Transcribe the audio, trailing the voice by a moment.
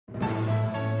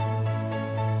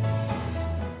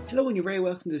Hello and you're very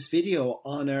welcome to this video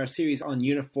on our series on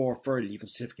Unit 4 for Leaving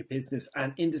Certificate Business,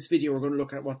 and in this video we're going to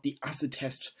look at what the acid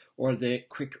test or the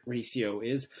quick ratio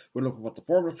is. We're looking at what the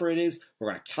formula for it is,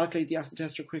 we're going to calculate the acid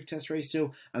test or quick test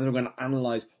ratio, and then we're going to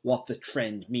analyse what the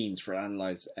trend means for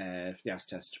analyse the acid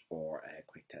test or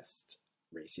quick test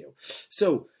ratio.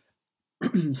 So,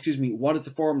 excuse me, what is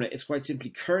the formula? It's quite simply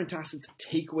current assets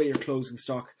take away your closing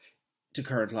stock to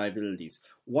current liabilities.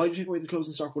 Why do you take away the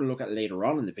closing stock? We'll look at later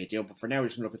on in the video, but for now we're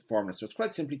just going to look at the formula. So it's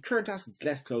quite simply current assets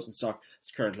less closing stock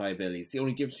to current liabilities. The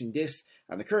only difference between this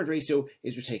and the current ratio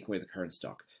is we're taking away the current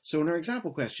stock. So in our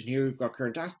example question here, we've got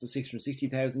current assets of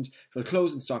 660,000, for a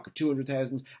closing stock of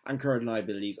 200,000, and current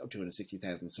liabilities of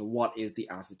 260,000. So what is the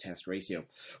acid test ratio?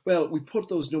 Well, we put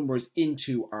those numbers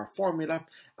into our formula,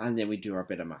 and then we do our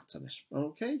bit of maths on it.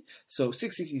 Okay, so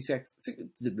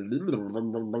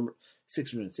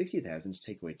 660,000 to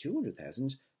take away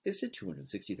 200,000 is to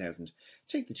 260,000.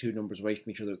 Take the two numbers away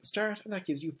from each other at the start, and that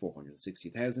gives you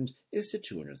 460,000 is to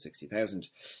 260,000.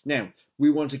 Now, we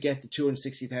want to get the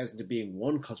 260,000 to being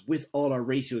 1, because with all our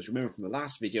ratios, remember from the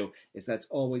last video, is that's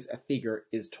always a figure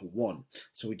is to 1.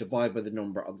 So we divide by the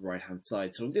number on the right-hand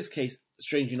side. So in this case,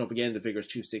 strangely enough, again, the figure is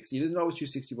 260. It isn't always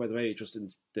 260, by the way, just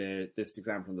in this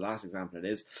example and the last example it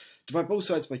is. Divide both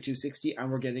sides by 260,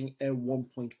 and we're getting a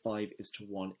 1.5 is to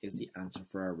 1 is the answer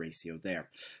for our ratio there.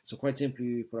 So quite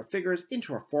simply, we put our figures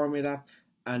into our formula,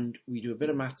 and we do a bit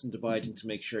of maths and dividing to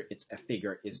make sure it's a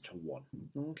figure is to 1.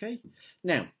 Okay?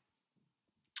 Now,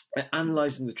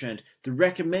 analysing the trend, the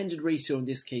recommended ratio in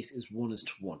this case is 1 is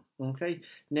to 1. Okay.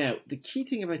 Now, the key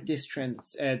thing about this trend,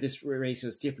 this ratio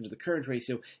is different to the current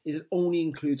ratio, is it only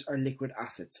includes our liquid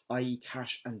assets, i.e.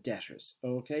 cash and debtors.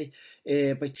 Okay.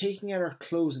 By taking out our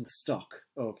closing stock,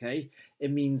 okay,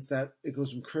 it means that it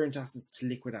goes from current assets to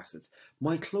liquid assets.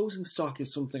 My closing stock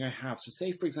is something I have. So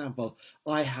say, for example,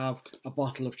 I have a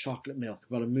bottle of chocolate milk,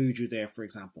 well, a Muju there, for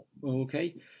example.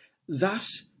 Okay. That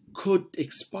could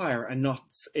expire and not,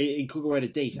 it could go out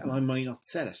of date and I might not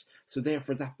sell it. So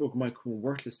therefore that book might become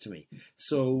worthless to me.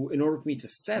 So in order for me to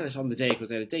sell it on the day it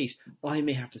goes out of date, I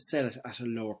may have to sell it at a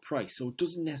lower price. So it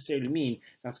doesn't necessarily mean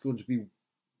that's going to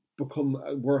become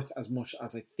worth as much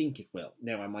as I think it will.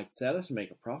 Now I might sell it and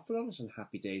make a profit on it, and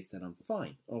happy days, then I'm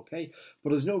fine. Okay,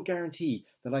 but there's no guarantee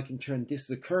that I can turn this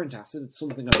as a current asset. It's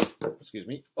something I,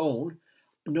 own.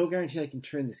 No guarantee I can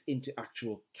turn this into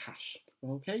actual cash.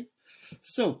 Okay,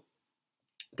 so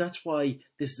that's why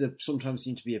this is sometimes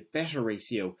seems to be a better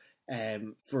ratio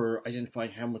for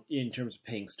identifying how much in terms of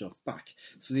paying stuff back.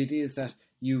 So the idea is that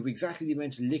you've exactly the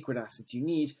amount of liquid assets you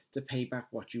need to pay back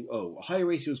what you owe. A higher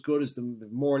ratio is good as the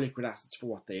more liquid assets for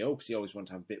what they owe, because you always want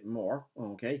to have a bit more.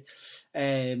 Okay,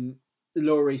 the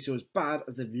lower ratio is bad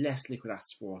as the less liquid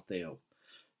assets for what they owe.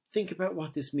 Think about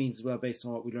what this means as well, based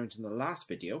on what we learned in the last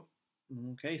video.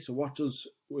 Okay, so what does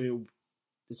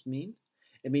this mean?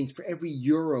 It means for every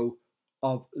euro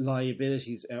of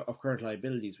liabilities, of current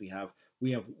liabilities we have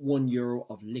 €1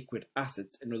 of liquid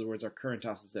assets. In other words, our current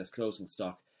assets less closing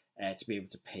stock to be able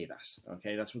to pay that.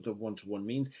 Okay, that's what the 1 to 1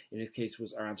 means. In this case,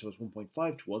 our answer was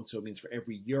 1.5 to 1. So it means for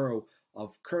every euro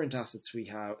of current assets we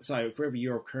have, for every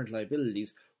euro of current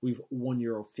liabilities, we've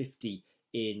 €1.50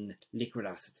 in liquid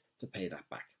assets to pay that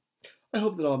back. I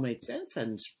hope that all made sense,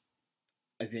 and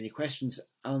if you have any questions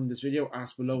on this video,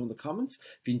 ask below in the comments.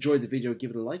 If you enjoyed the video,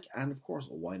 give it a like, and of course,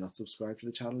 why not subscribe to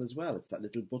the channel as well? It's that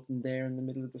little button there in the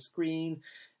middle of the screen.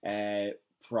 It's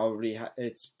probably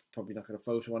not got a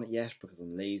photo on it yet because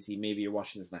I'm lazy. Maybe you're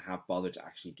watching this and I have bothered to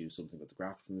actually do something with the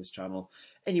graphics on this channel.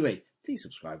 Anyway, please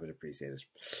subscribe, I'd appreciate it.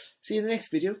 See you in the next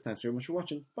video. Thanks very much for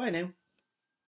watching. Bye now.